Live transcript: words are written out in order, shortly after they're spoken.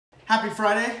Happy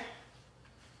Friday.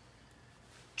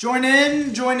 Join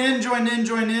in.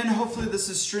 Hopefully this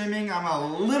is streaming. I'm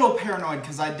a little paranoid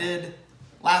because I did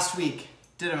last week,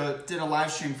 did a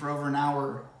live stream for over an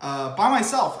hour by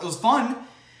myself. It was fun,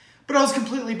 but I was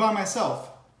completely by myself.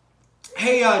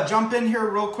 Hey, jump in here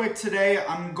real quick today.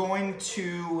 I'm going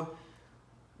to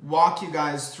walk you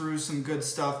guys through some good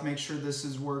stuff. Make sure this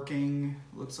is working.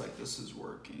 Looks like this is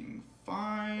working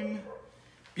fine.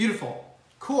 Beautiful.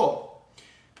 Cool.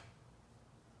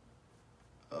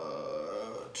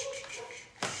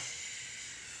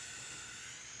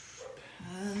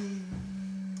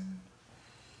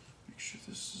 Make sure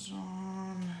this is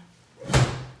on.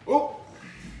 Oh!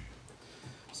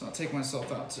 Let's not take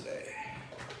myself out today.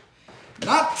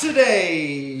 Not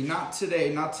today.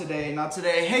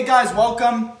 Hey guys,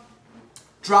 welcome.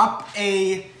 Drop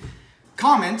a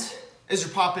comment as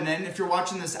you're popping in. If you're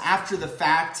watching this after the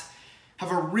fact,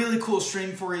 have a really cool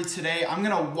stream for you today. I'm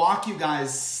gonna walk you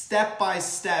guys step by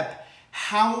step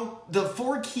how the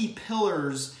 4 key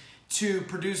pillars to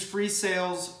produce free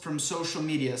sales from social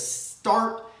media,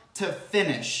 start to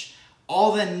finish.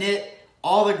 All the nit,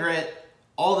 all the grit,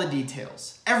 all the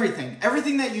details,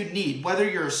 everything that you need, whether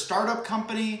you're a startup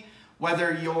company,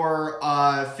 whether you're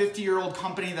a 50-year-old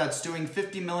company that's doing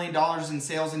 $50 million in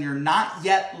sales and you're not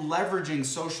yet leveraging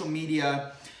social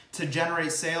media to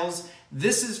generate sales,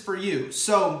 this is for you.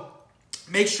 So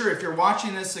make sure if you're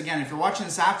watching this, again, if you're watching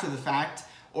this after the fact,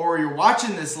 or you're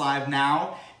watching this live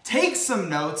now, take some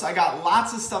notes. I got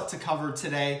lots of stuff to cover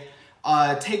today.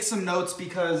 Take some notes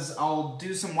because I'll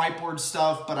do some whiteboard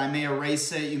stuff, but I may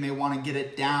erase it. You may want to get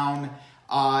it down,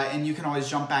 and you can always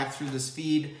jump back through this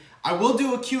feed. I will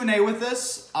do a Q&A with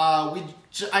this.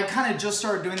 I kind of just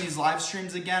started doing these live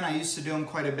streams again. I used to do them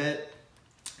quite a bit,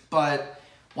 but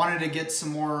wanted to get some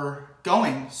more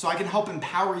going so I can help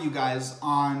empower you guys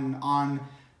on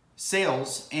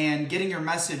sales and getting your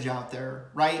message out there,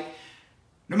 right?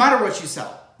 No matter what you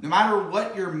sell, no matter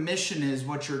what your mission is,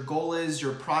 what your goal is,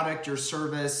 your product, your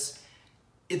service,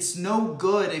 it's no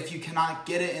good if you cannot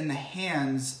get it in the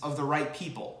hands of the right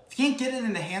people. If you can't get it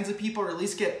in the hands of people or at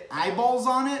least get eyeballs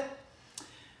on it,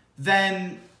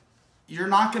 then you're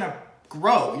not going to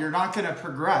grow. You're not going to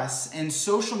progress. And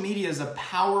social media is a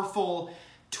powerful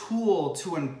tool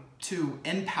to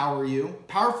empower you,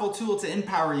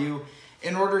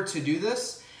 in order to do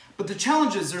this. But the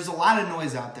challenge is there's a lot of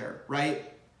noise out there, right?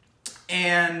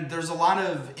 And there's a lot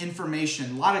of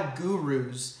information, a lot of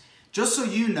gurus. Just so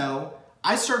you know,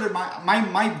 I started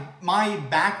my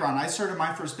background. I started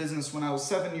my first business when I was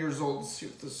 7 years old. Let's see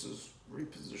if this is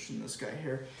reposition this guy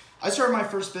here. I started my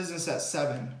first business at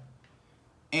 7.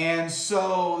 And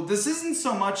so this isn't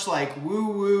so much like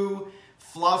woo-woo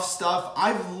fluff stuff.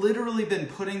 I've literally been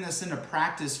putting this into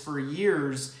practice for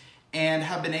years and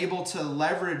have been able to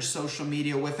leverage social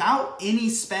media without any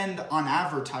spend on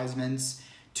advertisements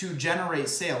to generate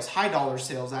sales, high dollar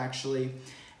sales actually.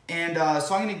 And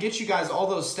so I'm gonna get you guys all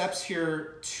those steps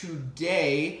here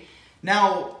today.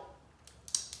 Now,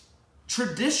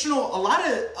 a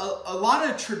lot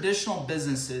of traditional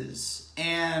businesses,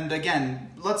 and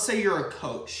again, let's say you're a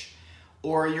coach,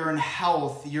 or you're in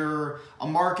health, you're a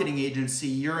marketing agency,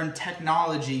 you're in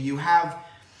technology, you have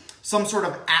some sort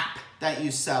of app that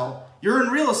you sell, you're in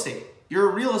real estate. You're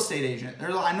a real estate agent.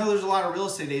 I know there's a lot of real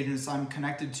estate agents I'm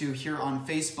connected to here on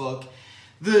Facebook.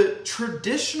 The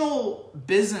traditional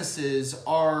businesses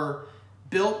are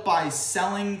built by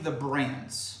selling the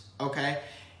brands, okay?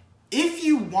 If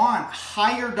you want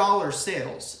higher dollar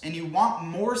sales and you want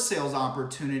more sales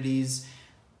opportunities,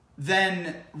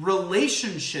 then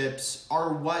relationships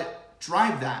are what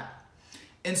drive that.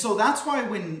 And so that's why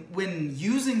when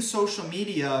using social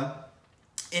media,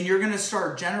 and you're gonna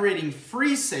start generating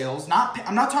free sales.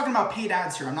 I'm not talking about paid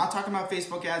ads here. I'm not talking about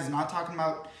Facebook ads. I'm not talking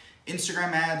about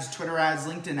Instagram ads, Twitter ads,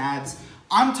 LinkedIn ads.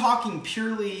 I'm talking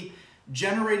purely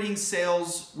generating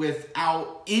sales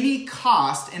without any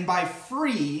cost. And by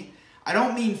free, I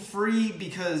don't mean free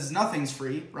because nothing's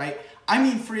free, right? I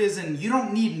mean free as in you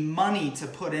don't need money to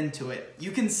put into it.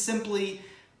 You can simply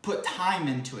put time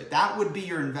into it. That would be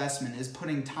your investment, is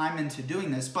putting time into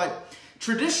doing this. But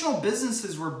traditional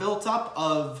businesses were built up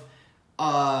of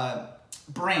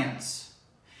brands,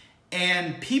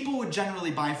 and people would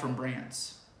generally buy from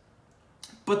brands.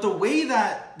 But the way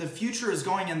that the future is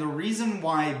going, and the reason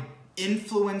why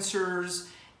influencers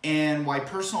and why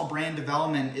personal brand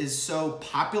development is so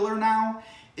popular now,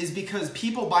 is because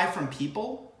people buy from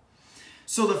people.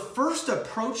 So the first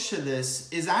approach to this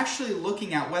is actually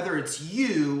looking at whether it's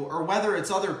you or whether it's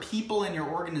other people in your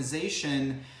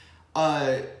organization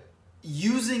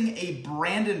using a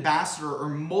brand ambassador or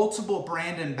multiple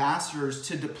brand ambassadors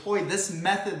to deploy this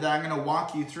method that I'm going to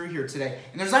walk you through here today.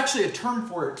 And there's actually a term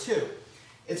for it too.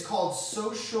 It's called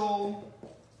social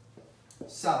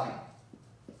selling.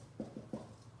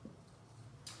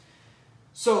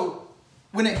 So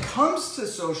when it comes to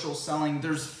social selling,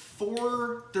 there's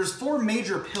four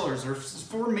major pillars, there's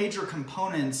four major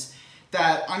components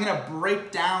that I'm going to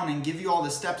break down and give you all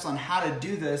the steps on how to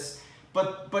do this.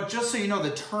 But just so you know,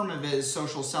 the term of it is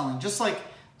social selling. Just like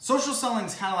social selling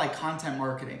is kind of like content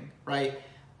marketing, right?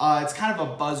 It's kind of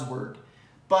a buzzword.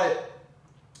 But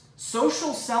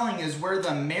social selling is where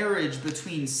the marriage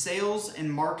between sales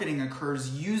and marketing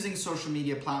occurs using social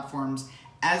media platforms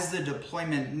as the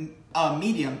deployment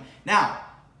medium. Now,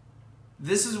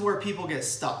 this is where people get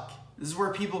stuck. This is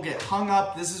where people get hung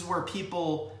up. This is where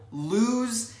people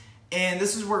lose. And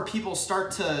this is where people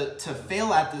start to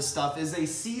fail at this stuff, is they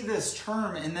see this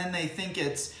term and then they think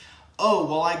it's, oh,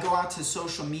 well, I go out to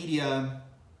social media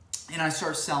and I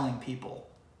start selling people,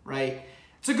 right?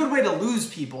 It's a good way to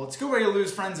lose people. It's a good way to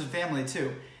lose friends and family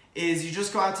too, is you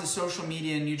just go out to social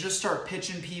media and you just start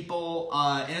pitching people.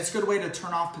 And it's a good way to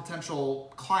turn off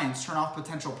potential clients, turn off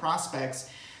potential prospects.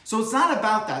 So it's not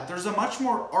about that. There's a much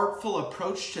more artful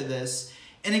approach to this.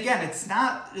 And again, it's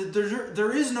not,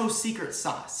 there is no secret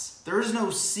sauce. There is no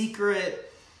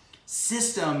secret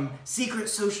system, secret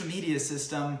social media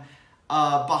system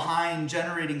behind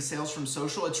generating sales from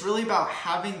social. It's really about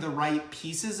having the right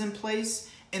pieces in place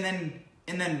and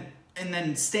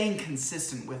then staying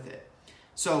consistent with it.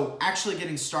 So actually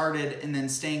getting started and then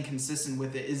staying consistent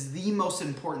with it is the most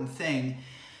important thing.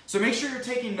 So make sure you're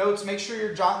taking notes, make sure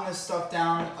you're jotting this stuff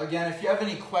down. Again, if you have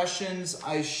any questions,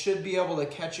 I should be able to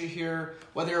catch you here,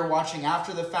 whether you're watching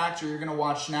after the fact or you're gonna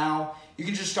watch now. You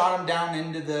can just jot them down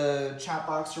into the chat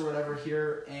box or whatever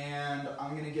here, and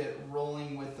I'm gonna get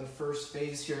rolling with the first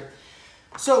phase here.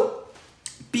 So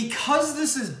because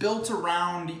this is built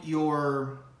around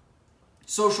your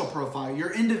social profile,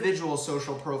 your individual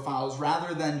social profiles,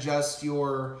 rather than just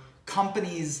your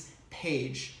company's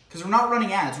page, because we're not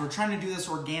running ads, we're trying to do this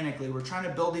organically. We're trying to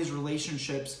build these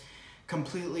relationships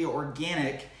completely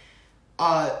organic.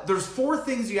 There's four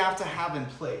things you have to have in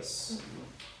place,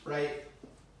 right?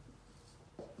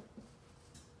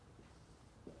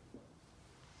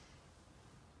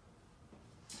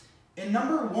 And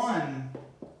number one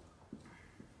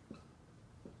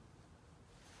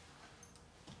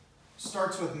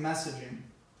starts with messaging.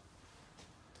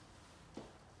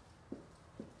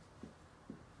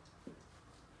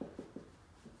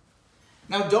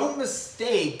 Now, don't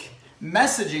mistake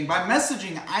messaging. By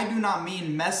messaging, I do not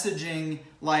mean messaging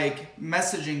like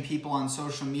messaging people on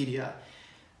social media.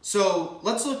 So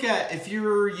let's look at if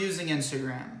you're using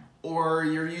Instagram, or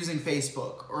you're using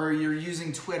Facebook, or you're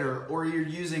using Twitter, or you're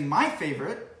using my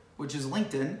favorite, which is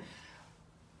LinkedIn.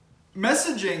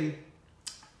 Messaging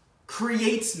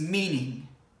creates meaning,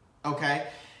 okay?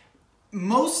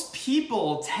 Most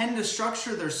people tend to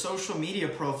structure their social media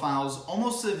profiles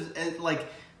almost as like,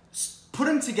 put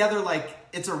them together like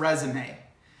it's a resume.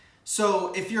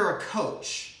 So if you're a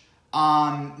coach,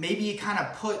 maybe you kind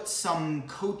of put some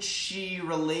coachy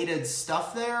related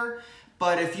stuff there.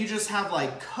 But if you just have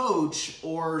like coach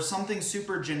or something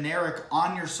super generic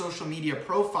on your social media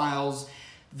profiles,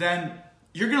 then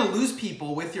you're going to lose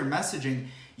people with your messaging.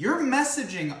 Your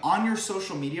messaging on your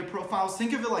social media profiles,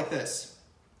 think of it like this.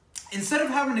 Instead of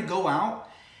having to go out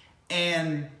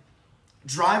and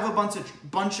drive a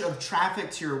bunch of traffic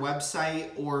to your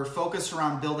website, or focus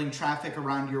around building traffic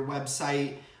around your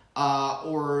website,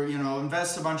 or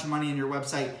invest a bunch of money in your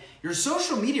website, your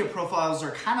social media profiles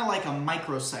are kind of like a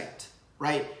microsite,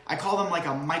 right? I call them like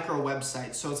a micro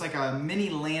website. So it's like a mini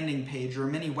landing page or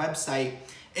a mini website.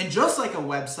 And just like a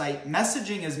website,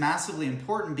 messaging is massively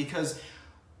important, because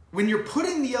when you're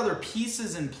putting the other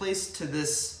pieces in place to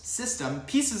this system,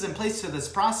 pieces in place to this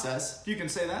process, if you can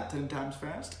say that 10 times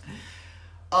fast,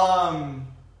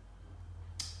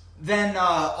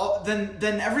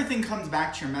 then everything comes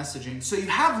back to your messaging. So you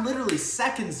have literally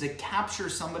seconds to capture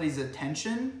somebody's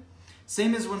attention.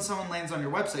 Same as when someone lands on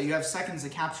your website, you have seconds to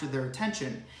capture their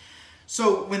attention.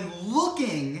 So when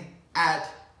looking at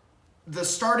the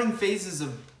starting phases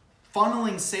of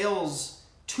funneling sales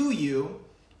to you,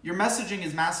 your messaging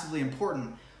is massively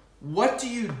important. What do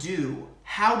you do?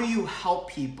 How do you help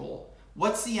people?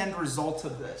 What's the end result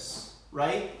of this,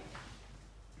 right?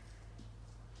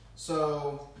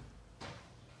 So,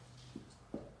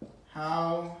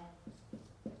 how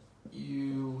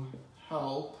you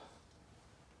help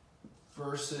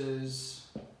versus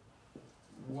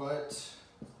what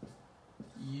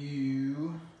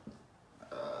you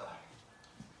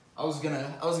I was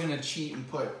gonna cheat and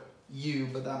put you,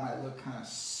 but that might look kind of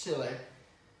silly.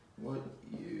 What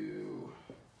you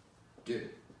do.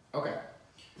 Okay.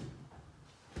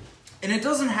 And it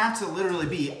doesn't have to literally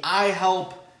be, I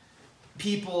help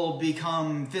people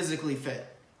become physically fit.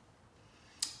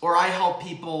 Or I help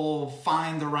people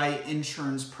find the right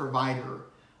insurance provider.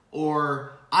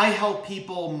 Or I help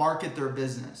people market their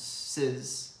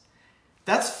businesses.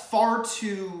 That's far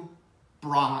too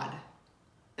broad.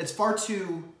 It's far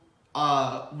too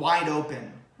wide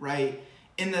open, right?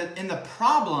 And the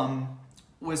problem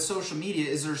with social media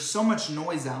is there's so much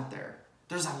noise out there.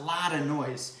 There's a lot of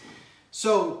noise.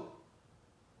 So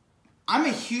I'm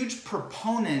a huge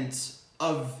proponent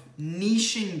of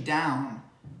niching down,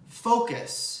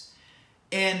 focus.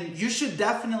 And you should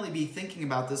definitely be thinking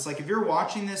about this. Like if you're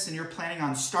watching this and you're planning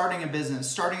on starting a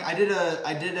business, I did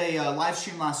a live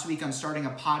stream last week on starting a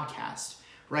podcast,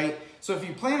 right? So if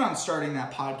you plan on starting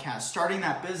that podcast, starting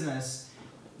that business,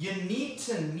 you need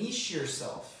to niche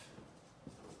yourself.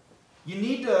 You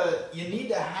need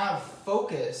to have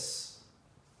focus.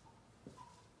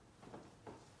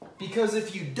 Because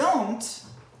if you don't,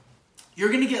 you're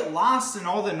going to get lost in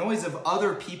all the noise of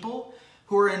other people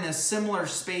who are in a similar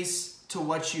space to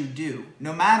what you do,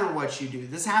 no matter what you do.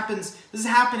 This is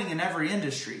happening in every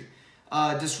industry.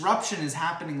 Disruption is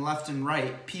happening left and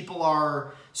right. People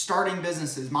are starting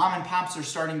businesses. Mom and pops are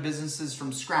starting businesses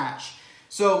from scratch.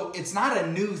 So it's not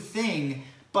a new thing,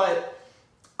 but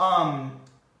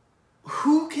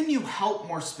who can you help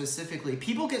more specifically?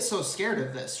 People get so scared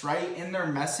of this, right? In their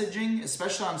messaging,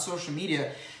 especially on social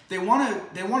media, they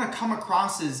want to come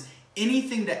across as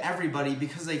anything to everybody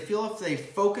because they feel if they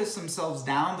focus themselves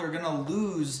down, they're going to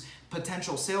lose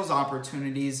potential sales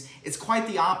opportunities. It's quite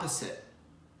the opposite.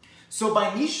 So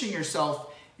by niching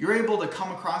yourself, you're able to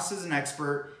come across as an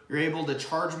expert, you're able to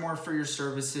charge more for your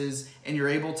services, and you're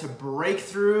able to break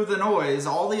through the noise,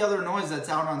 all the other noise that's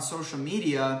out on social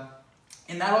media.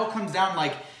 And that all comes down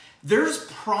like there's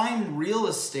prime real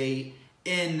estate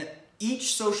in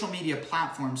each social media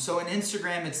platform. So in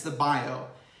Instagram, it's the bio.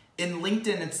 In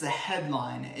LinkedIn, it's the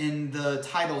headline in the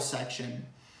title section.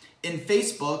 In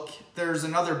Facebook, there's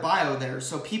another bio there.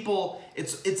 So people,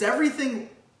 it's everything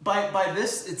by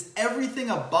this, it's everything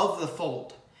above the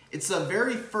fold. It's the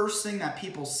very first thing that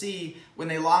people see when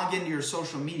they log into your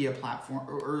social media platform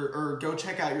or go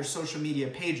check out your social media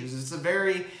pages. It's the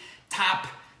very top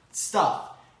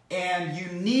stuff. And you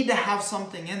need to have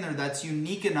something in there that's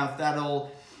unique enough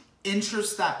that'll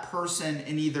interest that person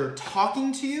in either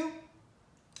talking to you.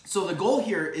 So the goal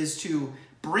here is to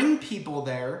bring people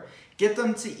there, get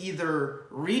them to either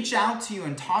reach out to you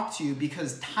and talk to you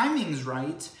because timing's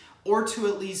right, or to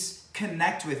at least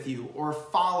connect with you or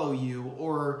follow you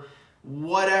or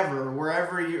whatever,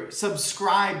 wherever you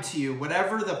subscribe to you,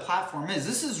 whatever the platform is.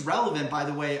 This is relevant, by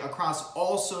the way, across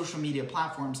all social media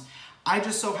platforms. I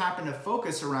just so happen to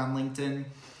focus around LinkedIn,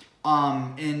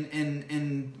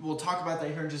 and we'll talk about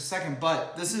that here in just a second,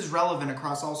 but this is relevant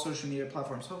across all social media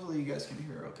platforms. Hopefully you guys can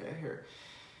hear okay here.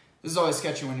 This is always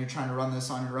sketchy when you're trying to run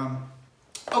this on your own.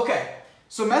 Okay,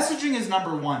 so messaging is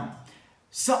number one.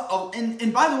 So,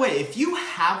 and by the way, if you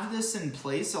have this in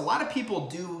place, a lot of people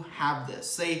do have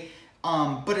this.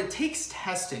 But it takes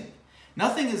testing.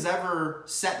 Nothing is ever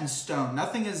set in stone.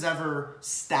 Nothing is ever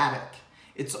static.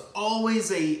 It's always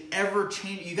a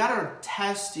ever-changing. You got to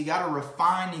test, you got to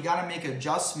refine, you got to make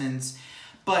adjustments.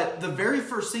 But the very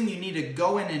first thing you need to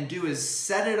go in and do is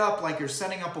set it up like you're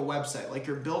setting up a website, like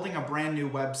you're building a brand new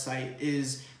website,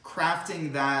 is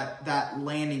crafting that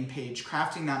landing page,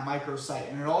 crafting that microsite.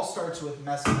 And it all starts with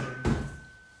messaging.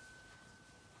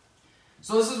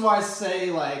 So this is why I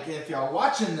say, like, if you're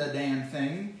watching the damn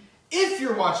thing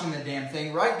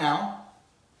right now,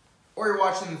 or you're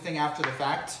watching the thing after the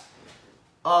fact,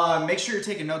 make sure you're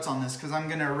taking notes on this because I'm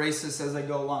going to erase this as I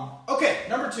go along. Okay,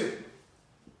 number two.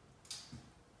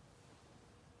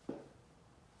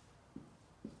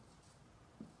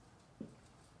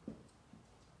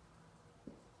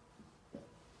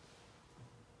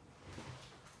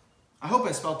 I hope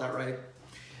I spelled that right.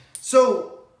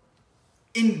 So,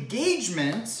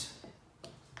 engagement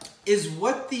is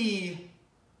what the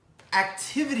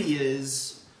activity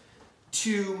is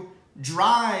to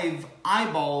drive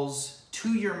eyeballs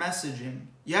to your messaging.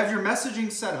 You have your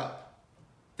messaging set up.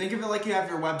 Think of it like you have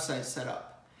your website set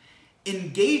up.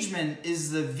 Engagement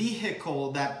is the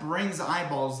vehicle that brings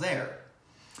eyeballs there.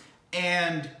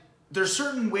 And there's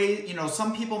certain ways,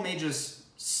 some people may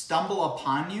just stumble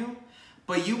upon you,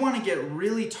 but you want to get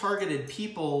really targeted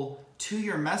people to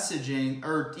your messaging,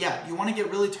 you want to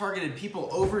get really targeted people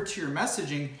over to your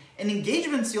messaging, and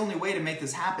engagement's the only way to make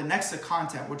this happen next to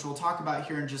content, which we'll talk about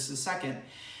here in just a second.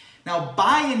 Now,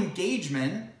 by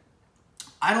engagement,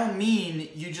 I don't mean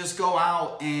you just go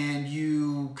out and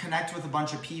you connect with a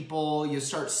bunch of people, you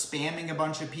start spamming a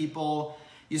bunch of people,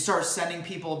 you start sending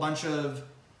people a bunch of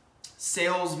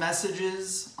sales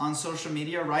messages on social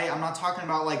media, right? I'm not talking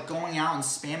about like going out and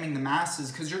spamming the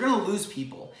masses, because you're going to lose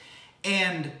people.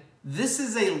 And this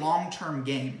is a long-term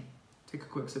game. Take a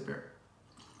quick sip here.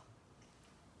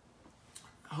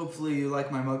 Hopefully you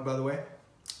like my mug, by the way.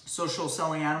 Social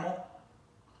selling animal.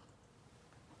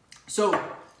 So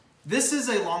this is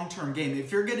a long-term game.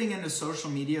 If you're getting into social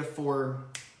media for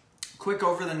quick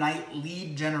over-the-night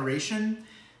lead generation,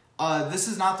 this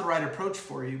is not the right approach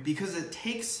for you, because it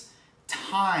takes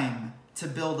time to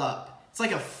build up. It's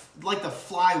like the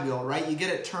flywheel, right? You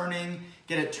get it turning,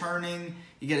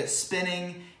 you get it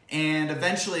spinning, and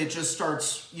eventually it just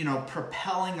starts,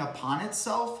 propelling upon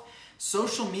itself.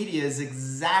 Social media is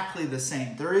exactly the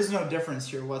same. There is no difference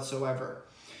here whatsoever.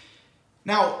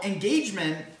 Now,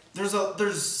 engagement,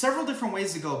 there's several different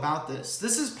ways to go about this.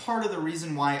 This is part of the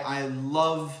reason why I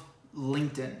love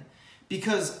LinkedIn,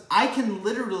 because I can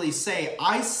literally say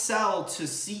I sell to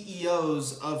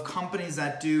CEOs of companies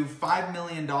that do $5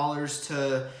 million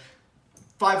to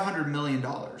 $500 million,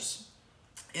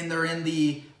 and they're in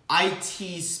the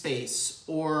IT space.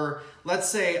 Or let's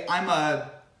say I'm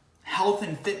a health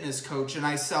and fitness coach and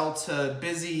I sell to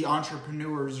busy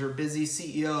entrepreneurs or busy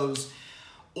CEOs.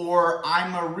 Or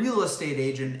I'm a real estate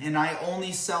agent and I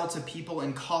only sell to people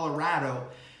in Colorado.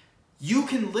 You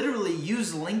can literally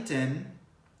use LinkedIn,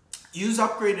 use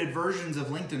upgraded versions of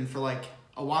LinkedIn for like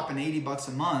a whopping $80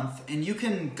 a month, and you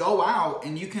can go out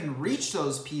and you can reach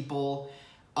those people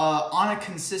on a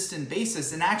consistent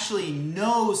basis and actually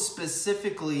know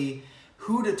specifically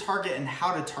who to target and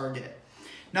how to target.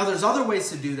 Now, there's other ways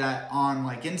to do that on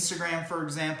like Instagram, for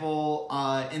example,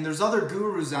 and there's other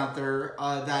gurus out there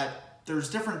that there's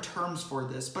different terms for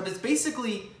this, but it's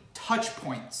basically touch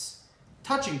points,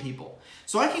 touching people.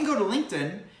 So I can go to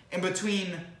LinkedIn, and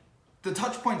between the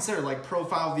touch points there, like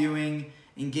profile viewing,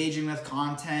 engaging with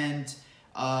content,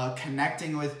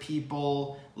 connecting with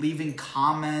people, leaving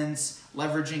comments,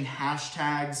 leveraging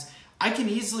hashtags, I can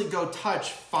easily go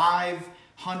touch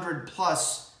 500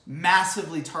 plus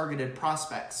massively targeted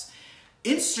prospects.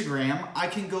 Instagram, I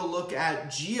can go look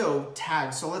at geo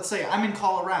tags. So let's say I'm in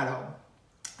Colorado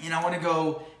and I want to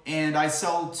go and I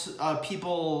sell to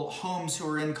people homes who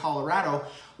are in Colorado.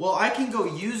 Well, I can go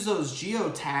use those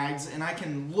geo tags and I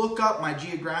can look up my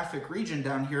geographic region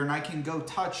down here and I can go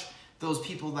touch those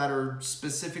people that are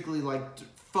specifically like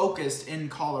focused in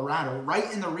Colorado,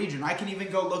 right in the region. I can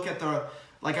even go look at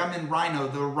like I'm in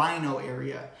the Rhino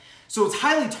area. So it's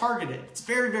highly targeted. It's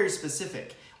very, very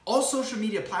specific. All social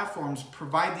media platforms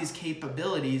provide these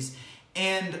capabilities.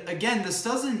 And again, this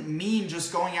doesn't mean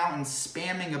just going out and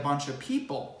spamming a bunch of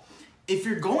people. If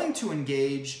you're going to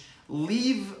engage,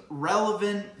 leave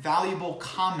relevant, valuable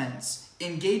comments,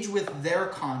 engage with their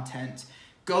content,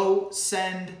 go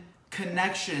send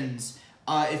connections.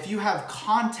 If you have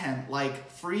content like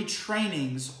free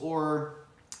trainings or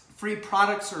free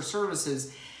products or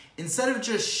services, instead of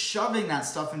just shoving that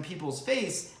stuff in people's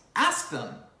face, ask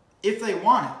them if they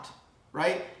want it,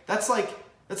 right? That's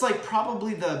like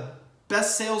probably the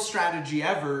best sales strategy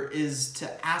ever, is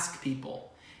to ask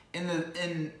people.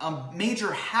 And a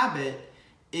major habit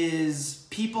is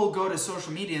people go to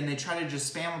social media and they try to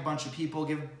just spam a bunch of people,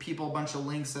 give people a bunch of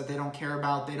links that they don't care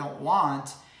about, they don't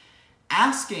want.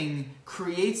 Asking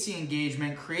creates the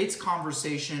engagement, creates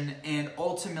conversation, and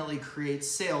ultimately creates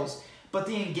sales. But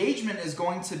the engagement is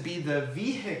going to be the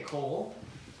vehicle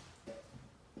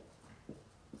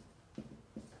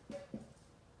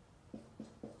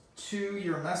to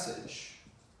your message.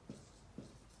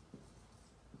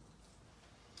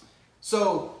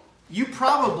 So you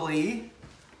probably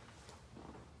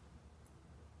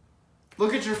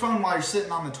look at your phone while you're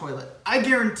sitting on the toilet. I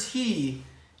guarantee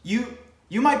you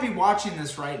might be watching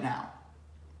this right now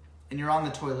and you're on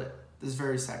the toilet this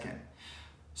very second.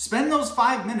 Spend those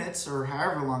 5 minutes, or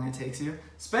however long it takes you,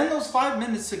 spend those 5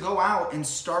 minutes to go out and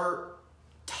start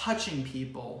touching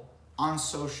people on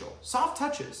social. Soft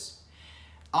touches.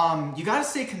 You got to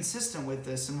stay consistent with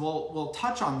this, and we'll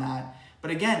touch on that.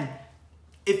 But again,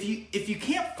 if you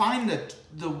can't find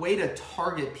the way to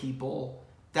target people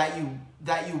that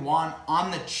you want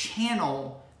on the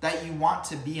channel that you want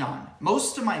to be on,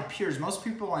 most of my peers, most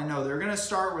people I know, they're going to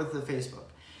start with the Facebook.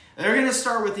 They're going to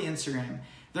start with the Instagram.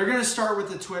 They're going to start with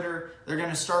the Twitter. They're going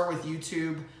to start with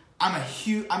YouTube.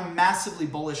 I'm massively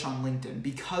bullish on LinkedIn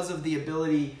because of the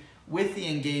ability with the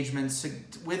engagements,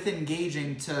 with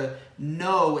engaging, to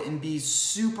know and be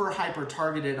super hyper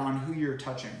targeted on who you're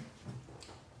touching.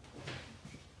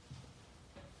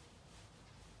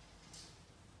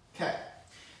 Okay,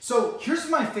 So here's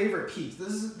my favorite piece.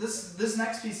 This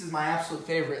next piece is my absolute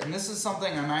favorite, and this is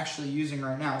something I'm actually using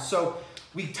right now. So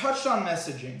we touched on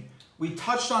messaging, we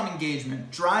touched on engagement,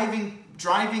 driving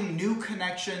new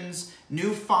connections,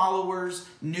 new followers,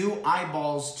 new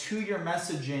eyeballs to your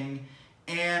messaging,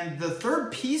 and the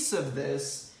third piece of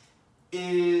this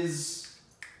is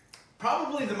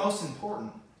probably the most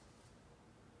important.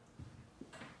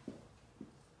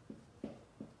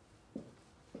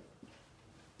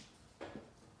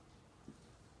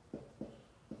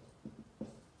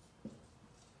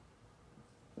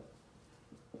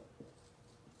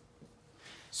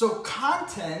 So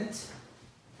content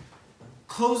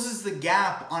closes the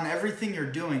gap on everything you're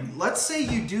doing. Let's say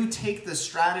you do take the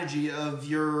strategy of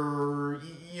you're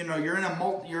in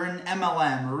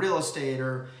MLM or real estate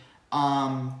or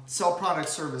sell product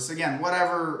service. Again,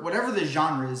 whatever the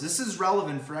genre is, this is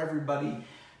relevant for everybody.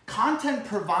 Content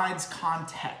provides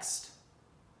context,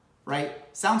 right?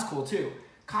 Sounds cool too.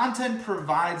 Content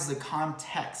provides the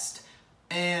context.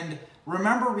 And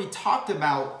remember, we talked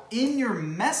about in your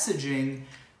messaging,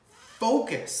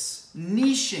 focus,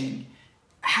 niching,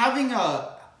 having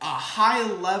a high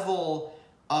level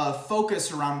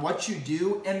focus around what you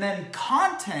do, and then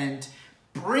content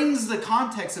brings the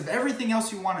context of everything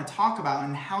else you want to talk about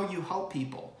and how you help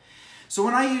people. So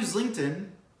when I use LinkedIn,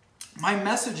 my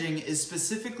messaging is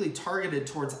specifically targeted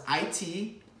towards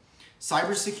IT,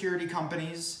 cybersecurity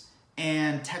companies,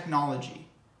 and technology.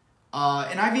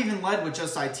 And I've even led with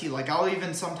just IT. Like I'll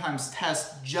even sometimes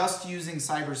test just using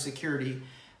cybersecurity.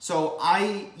 So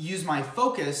I use my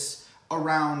focus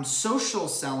around social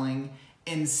selling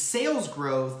and sales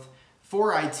growth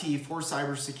for IT, for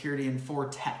cybersecurity, and for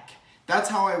tech. That's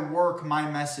how I work my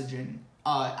messaging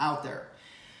out there.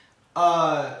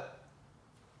 But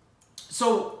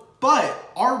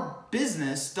our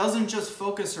business doesn't just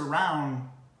focus around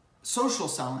social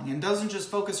selling and doesn't just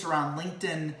focus around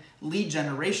LinkedIn lead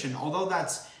generation. Although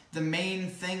that's the main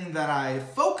thing that I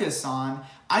focus on,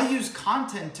 I use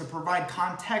content to provide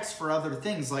context for other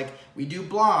things. Like we do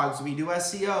blogs, we do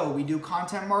SEO, we do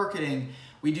content marketing,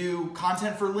 we do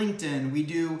content for LinkedIn, we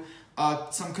do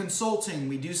some consulting,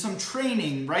 we do some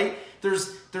training, right?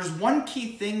 There's one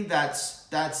key thing that's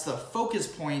the focus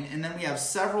point, and then we have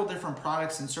several different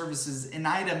products and services, and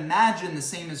I'd imagine the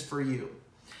same is for you.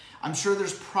 I'm sure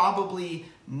there's probably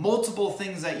multiple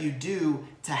things that you do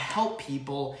to help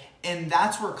people, and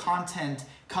that's where content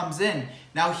comes in.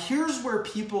 Now, here's where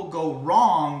people go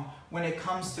wrong when it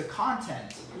comes to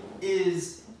content,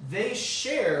 is they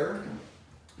share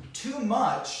too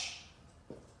much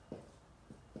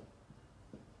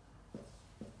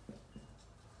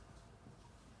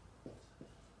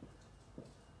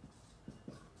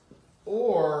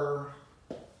or...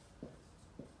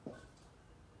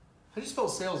 How do you spell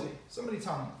salesy? Somebody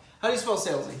tell me. How do you spell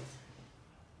salesy?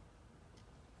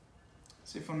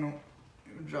 See if I'm gonna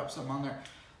drop something on there.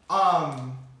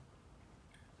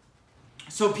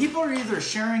 So people are either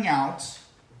sharing out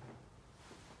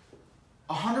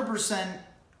 100%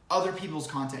 other people's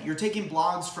content. You're taking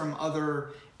blogs from other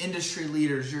industry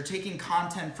leaders. You're taking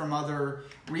content from other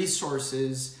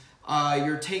resources.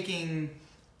 You're taking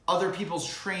other people's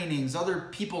trainings, other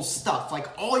people's stuff. Like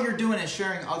all you're doing is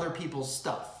sharing other people's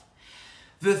stuff.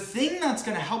 The thing that's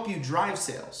going to help you drive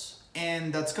sales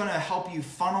and that's going to help you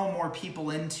funnel more people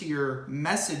into your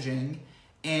messaging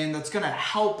and that's going to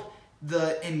help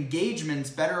the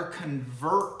engagements better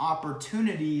convert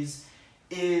opportunities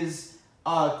is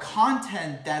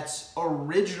content that's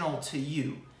original to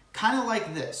you. Kind of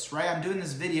like this, right? I'm doing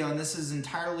this video and this is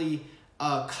entirely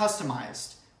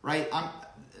customized, right?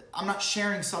 I'm not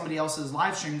sharing somebody else's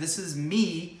live stream. This is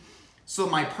me, so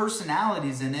my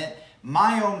personality's in it.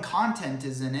 My own content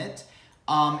is in it.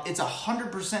 It's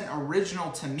 100%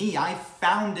 original to me. I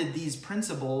founded these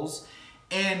principles,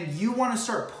 and you want to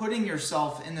start putting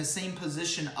yourself in the same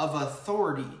position of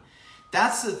authority.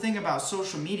 That's the thing about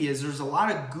social media is there's a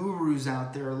lot of gurus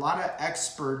out there, a lot of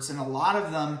experts, and a lot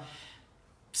of them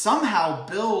somehow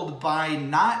build by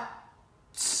not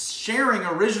sharing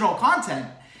original content.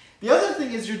 The other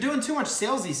thing is you're doing too much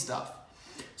salesy stuff.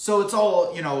 So it's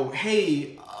all,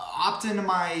 hey, opt into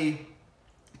my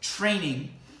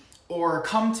training or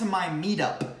come to my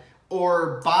meetup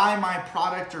or buy my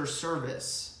product or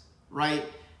service, right?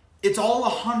 It's all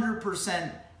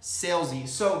 100% salesy.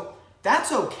 So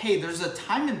that's okay. There's a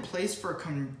time and place for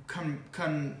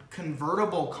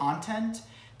convertible content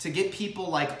to get people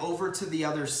like over to the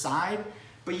other side,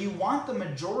 but you want the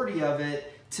majority of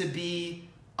it to be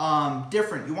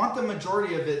different. You want the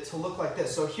majority of it to look like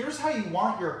this. So here's how you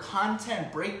want your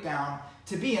content breakdown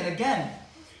to be. And again,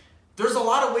 there's a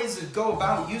lot of ways to go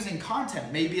about using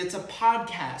content. Maybe it's a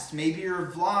podcast, maybe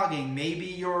you're vlogging, maybe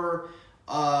you're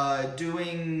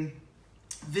doing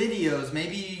videos,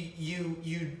 maybe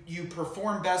you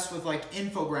perform best with like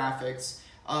infographics,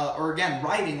 or again,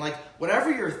 writing, like whatever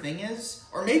your thing is,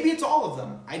 or maybe it's all of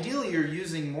them. Ideally, you're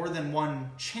using more than one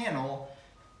channel.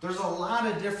 There's a lot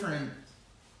of different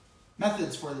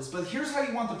methods for this, but here's how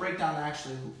you want the breakdown to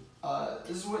actually,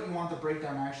 this is what you want the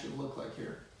breakdown to actually look like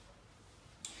here.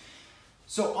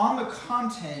 So on the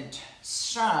content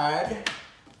side,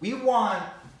 we want,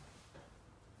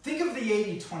 think of the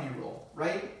 80-20 rule,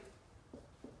 right?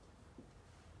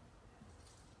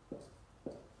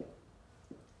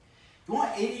 You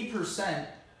want 80%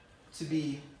 to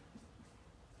be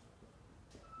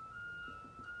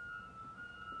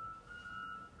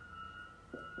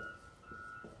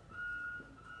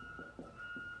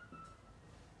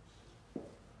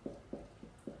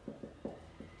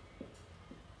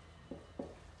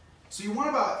So you want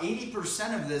about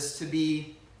 80% of this to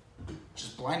be,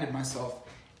 just blinded myself,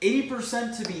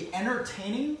 80% to be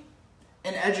entertaining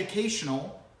and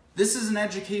educational. This is an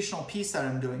educational piece that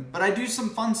I'm doing, but I do some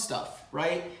fun stuff,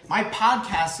 right? My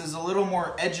podcast is a little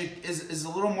more is a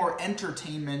little more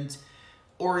entertainment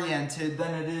oriented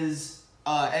than it is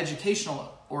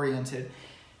educational oriented.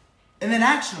 And then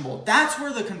actionable, that's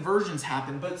where the conversions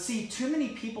happen. But see, too many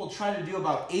people try to do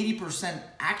about 80%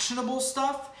 actionable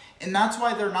stuff, and that's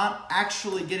why they're not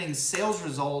actually getting sales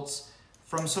results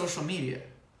from social media.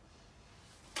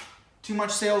 Too much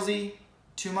salesy,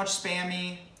 too much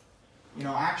spammy. You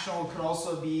know, actionable could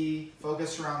also be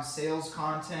focused around sales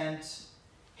content.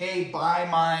 Hey, buy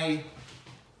my...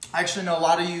 I actually know a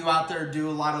lot of you out there do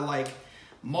a lot of like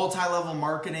multi-level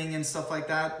marketing and stuff like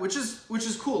that, which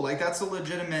is cool. Like that's a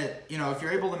legitimate, you know, if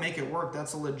you're able to make it work,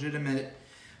 that's a legitimate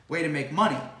way to make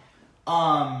money.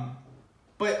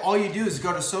 But all you do is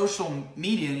go to social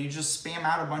media and you just spam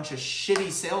out a bunch of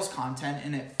shitty sales content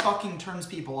and it fucking turns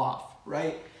people off,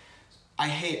 right? I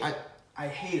hate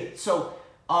it. So,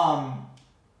 I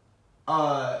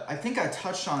think I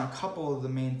touched on a couple of the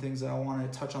main things that I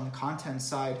wanted to touch on the content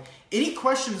side. Any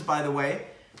questions, by the way,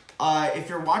 if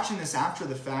you're watching this after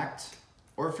the fact,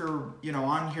 or if you're, you know,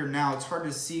 on here now, it's hard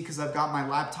to see because I've got my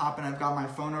laptop and I've got my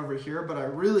phone over here, but I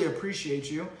really appreciate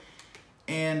you.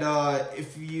 And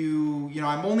if you know,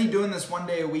 I'm only doing this one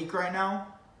day a week right now,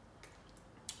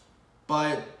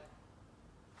 but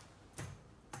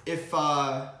if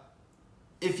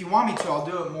you want me to, I'll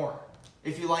do it more.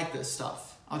 If you like this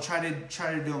stuff, I'll try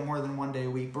to do it more than one day a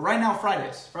week. But right now,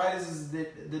 Fridays is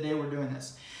the day we're doing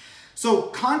this. So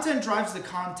content drives the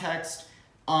context.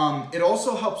 It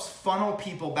also helps funnel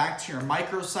people back to your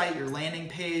microsite, your landing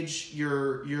page,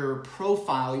 your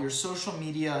profile, your social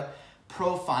media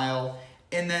profile.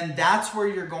 And then that's where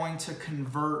you're going to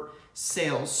convert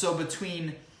sales. So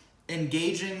between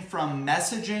engaging from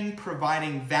messaging,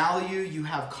 providing value, you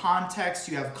have context,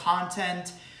 you have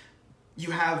content,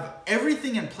 you have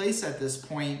everything in place at this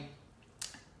point,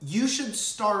 you should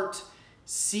start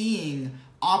seeing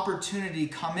opportunity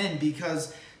come in,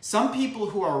 because some people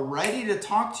who are ready to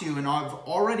talk to you and have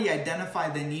already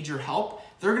identified they need your help,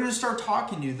 they're going to start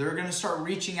talking to you. They're going to start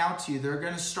reaching out to you. They're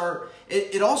going to start,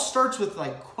 it all starts with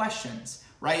like questions,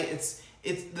 right? It's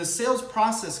the sales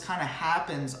process kind of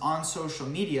happens on social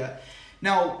media.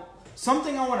 Now,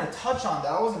 something I want to touch on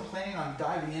that I wasn't planning on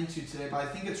diving into today, but I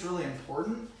think it's really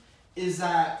important, is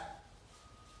that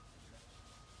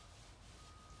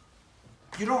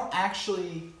you don't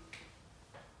actually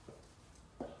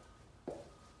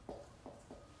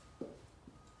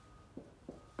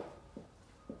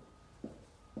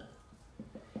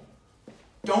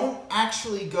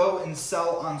go and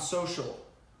sell on social.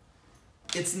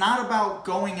 It's not about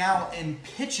going out and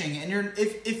pitching. And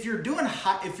if you're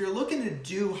looking to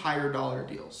do higher dollar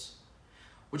deals,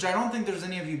 which I don't think there's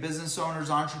any of you business owners,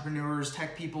 entrepreneurs,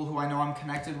 tech people who I know I'm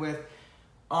connected with,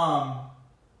 don't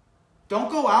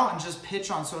go out and just pitch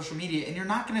on social media, and you're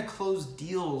not going to close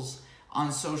deals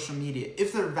on social media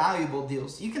if they're valuable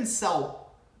deals. You can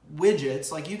sell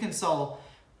widgets, like you can sell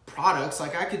products,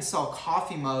 like I could sell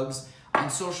coffee mugs on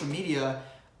social media.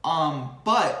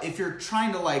 But if you're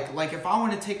trying to like if I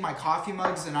want to take my coffee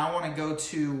mugs and I want to go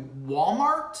to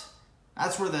Walmart,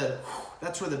 that's where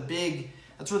the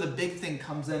big thing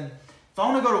comes in. If I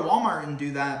want to go to Walmart and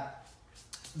do that,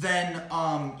 then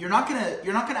you're not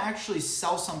gonna actually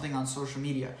sell something on social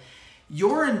media.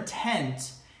 Your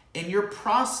intent and your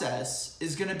process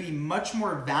is gonna be much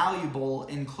more valuable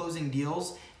in closing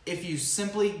deals if you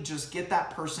simply just get that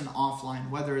person offline,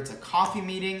 whether it's a coffee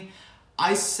meeting.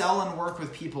 I sell and work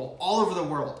with people all over the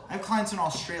world. I have clients in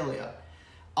Australia.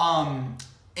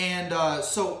 And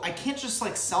so I can't just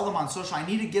like sell them on social. I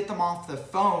need to get them off the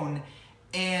phone.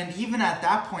 And even at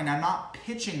that point, I'm not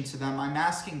pitching to them. I'm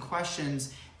asking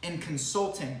questions and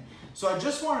consulting. So I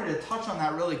just wanted to touch on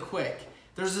that really quick.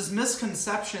 There's this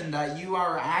misconception that you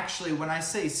are actually, when I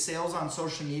say sales on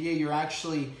social media, you're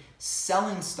actually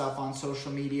selling stuff on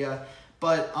social media,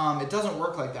 but it doesn't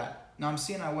work like that. Now I'm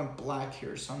seeing I went black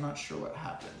here, so I'm not sure what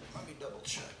happened. Let me double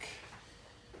check.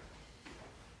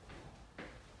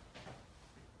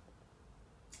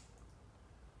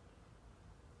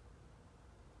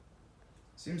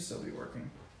 Seems to still be working.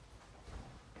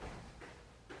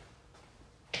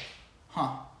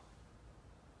 Huh.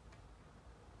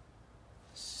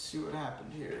 Let's see what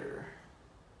happened here.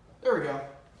 There we go.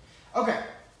 Okay.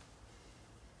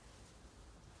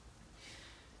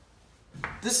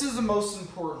 This is the most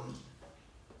important.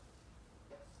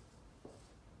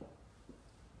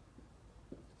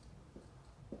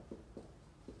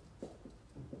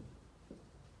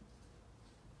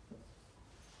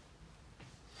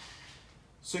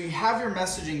 So you have your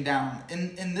messaging down,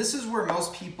 and this is where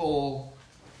most people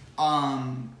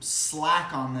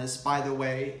slack on this, by the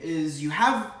way, is you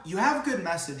have good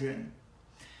messaging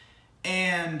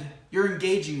and you're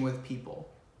engaging with people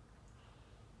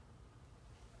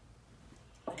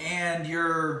and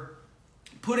you're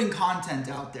putting content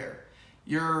out there.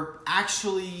 You're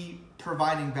actually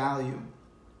providing value.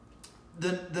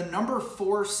 The number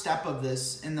 4 step of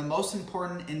this, and the most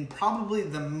important and probably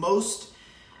the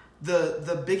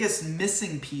biggest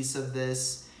missing piece of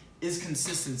this, is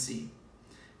consistency.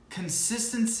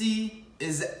 Consistency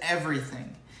is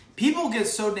everything. People get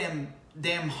so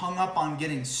damn hung up on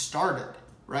getting started,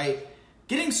 right?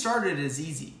 Getting started is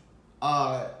easy,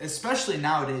 especially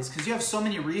nowadays, because you have so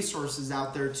many resources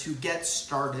out there to get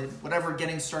started, whatever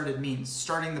getting started means.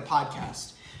 Starting the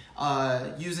podcast,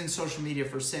 using social media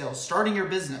for sales, starting your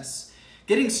business.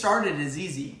 Getting started is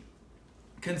easy.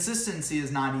 Consistency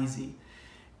is not easy.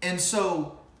 And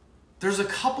so there's a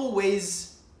couple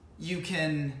ways you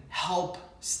can help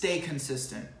stay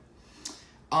consistent.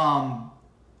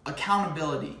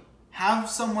 Accountability. Have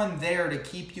someone there to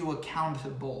keep you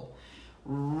accountable.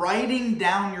 Writing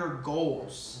down your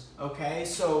goals. Okay,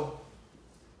 so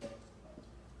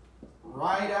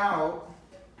write out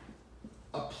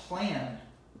a plan.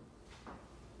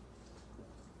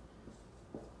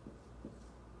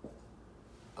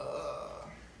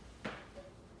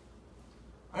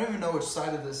 I don't even know which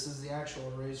side of this is the actual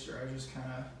eraser. I'm just kind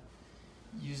of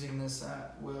using this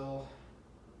at will.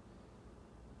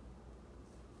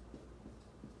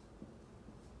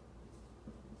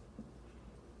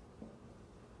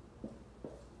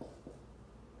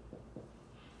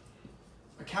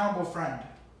 Accountable friend.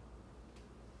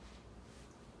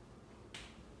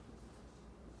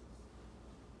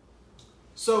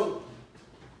 So,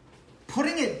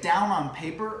 putting it down on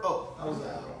paper. Oh, that was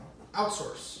that one.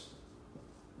 Outsource.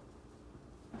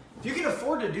 If you can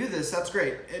afford to do this, that's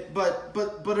great. But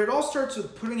it all starts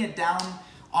with putting it down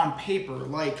on paper.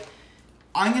 Like,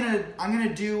 I'm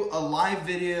gonna do a live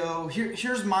video.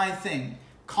 Here's my thing.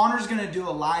 Connor's gonna do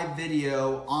a live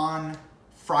video on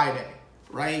Friday,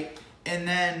 right? And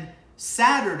then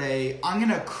Saturday, I'm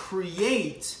gonna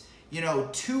create,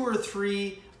 2 or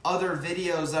 3 other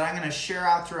videos that I'm gonna share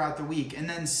out throughout the week. And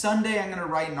then Sunday, I'm gonna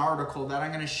write an article that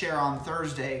I'm gonna share on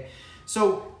Thursday.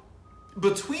 So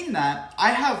between that,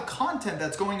 I have content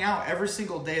that's going out every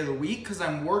single day of the week because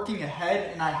I'm working ahead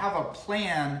and I have a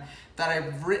plan that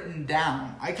I've written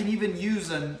down. I can even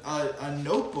use a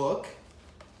notebook,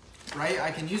 right? I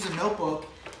can use a notebook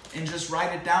and just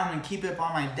write it down and keep it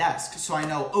on my desk so I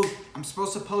know, I'm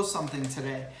supposed to post something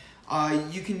today.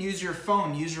 You can use your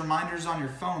phone, use reminders on your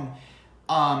phone.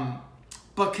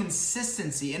 But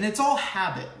consistency, and it's all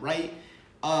habit, right?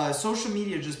 Social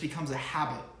media just becomes a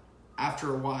habit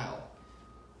after a while.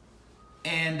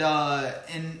 And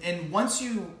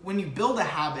when you build a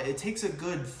habit, it takes a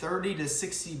good 30 to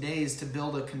 60 days to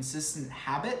build a consistent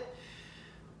habit.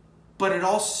 But it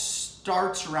all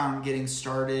starts around getting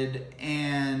started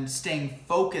and staying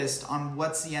focused on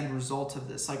what's the end result of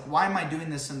this. Like, why am I doing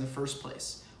this in the first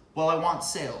place? Well, I want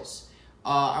sales.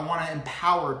 I want to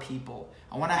empower people.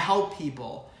 I want to help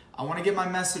people. I want to get my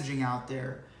messaging out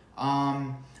there.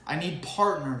 I need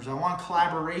partners. I want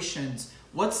collaborations.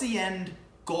 What's the end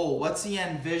goal? What's the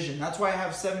end vision? That's why I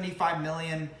have 75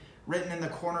 million written in the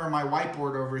corner of my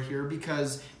whiteboard over here,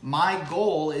 because my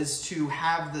goal is to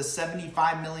have the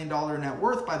 $75 million net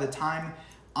worth by the time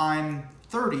I'm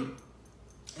 30.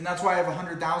 And that's why I have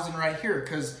 100,000 right here,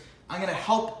 because I'm going to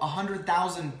help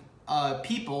 100,000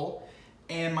 people,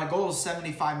 and my goal is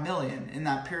 75 million in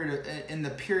that period, in the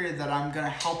period that I'm going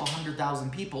to help 100,000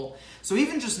 people. So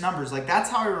even just numbers, like that's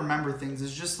how I remember things,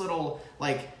 is just little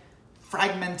like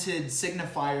fragmented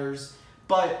signifiers.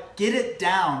 But get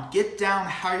down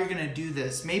how you're going to do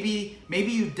this. Maybe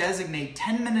you designate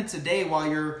 10 minutes a day while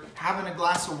you're having a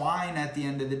glass of wine at the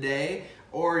end of the day,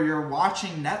 or you're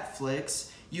watching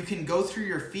Netflix. You can go through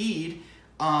your feed,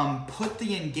 put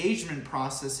the engagement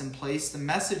process in place, the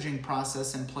messaging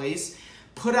process in place,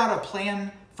 put out a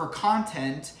plan for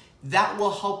content that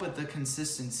will help with the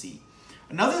consistency.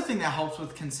 Another thing that helps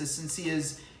with consistency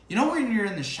is, you know, when you're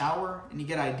in the shower and you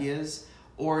get ideas,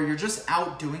 or you're just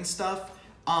out doing stuff,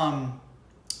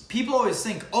 people always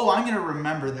think, oh, I'm going to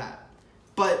remember that.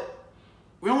 But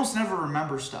we almost never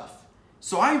remember stuff.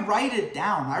 So I write it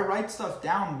down. I write stuff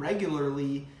down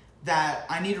regularly that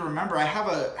I need to remember. I have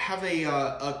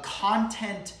a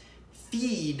content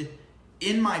feed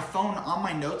in my phone on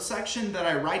my notes section that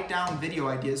I write down video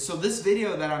ideas. So this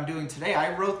video that I'm doing today,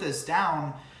 I wrote this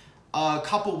down a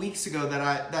couple weeks ago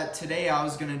that today I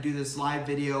was going to do this live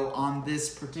video on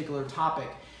this particular topic.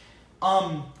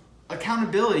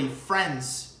 Accountability,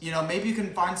 friends, you know, maybe you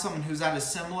can find someone who's at a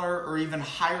similar or even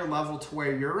higher level to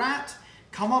where you're at.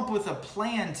 Come up with a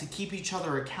plan to keep each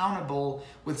other accountable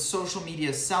with social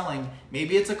media selling.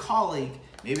 Maybe it's a colleague,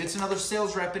 maybe it's another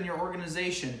sales rep in your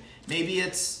organization, maybe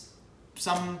it's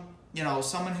someone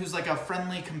who's like a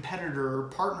friendly competitor or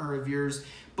partner of yours.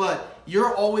 But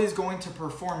you're always going to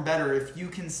perform better if you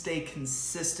can stay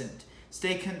consistent,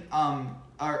 stay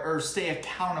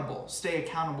accountable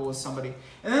with somebody.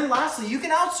 And then lastly, you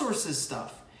can outsource this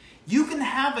stuff. You can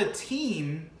have a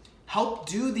team help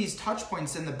do these touch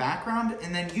points in the background,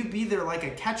 and then you be there like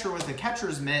a catcher with a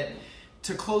catcher's mitt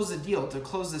to close the deal, to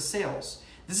close the sales.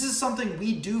 This is something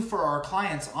we do for our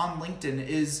clients on LinkedIn.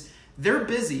 Is they're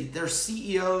busy, they're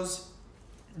CEOs,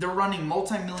 they're running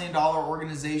multi-million-dollar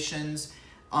organizations.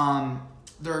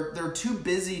 They're too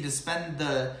busy to spend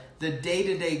the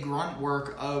day-to-day grunt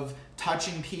work of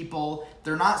touching people.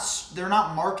 They're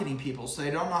not marketing people, so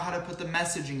they don't know how to put the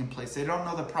messaging in place. They don't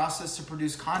know the process to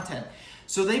produce content.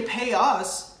 So they pay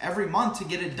us every month to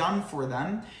get it done for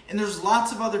them. And there's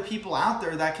lots of other people out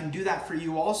there that can do that for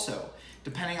you also.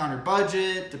 Depending on your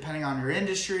budget, depending on your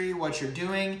industry, what you're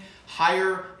doing,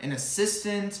 hire an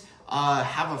assistant,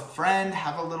 have a friend,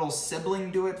 have a little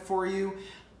sibling do it for you,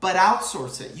 but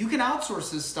outsource it. You can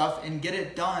outsource this stuff and get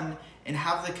it done and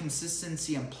have the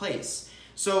consistency in place.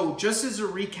 So just as a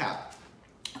recap,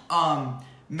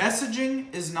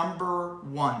 messaging is number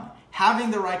one.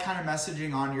 Having the right kind of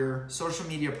messaging on your social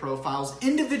media profiles,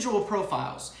 individual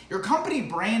profiles. Your company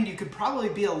brand, you could probably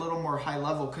be a little more high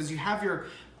level because you have your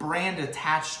brand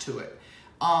attached to it.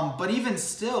 But even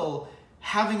still,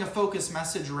 having a focused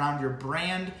message around your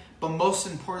brand, but most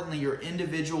importantly, your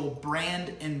individual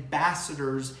brand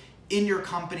ambassadors in your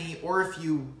company, or if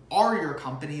you are your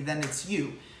company, then it's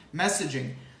you.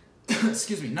 Messaging.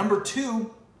 Excuse me. Number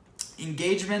two,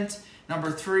 engagement. Number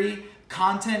three,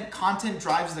 content. Content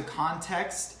drives the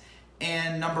context.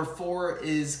 And number four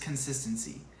is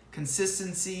consistency.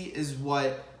 Consistency is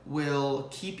what will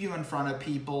keep you in front of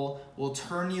people, will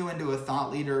turn you into a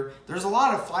thought leader. There's a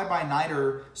lot of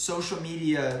fly-by-nighter social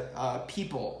media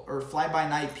people, or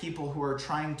fly-by-night people who are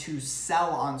trying to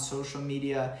sell on social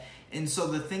media. And so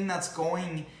the thing that's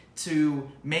going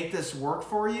to make this work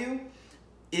for you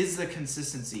is the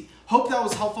consistency. Hope that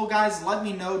was helpful, guys. Let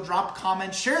me know, drop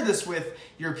comments, share this with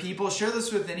your people, share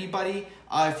this with anybody.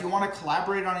 If you want to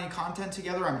collaborate on any content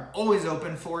together, I'm always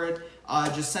open for it.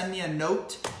 Just send me a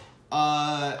note.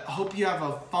 Hope you have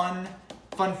a fun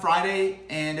Friday.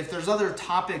 And if there's other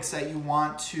topics that you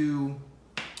want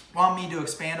me to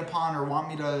expand upon or want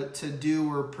me to do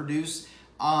or produce,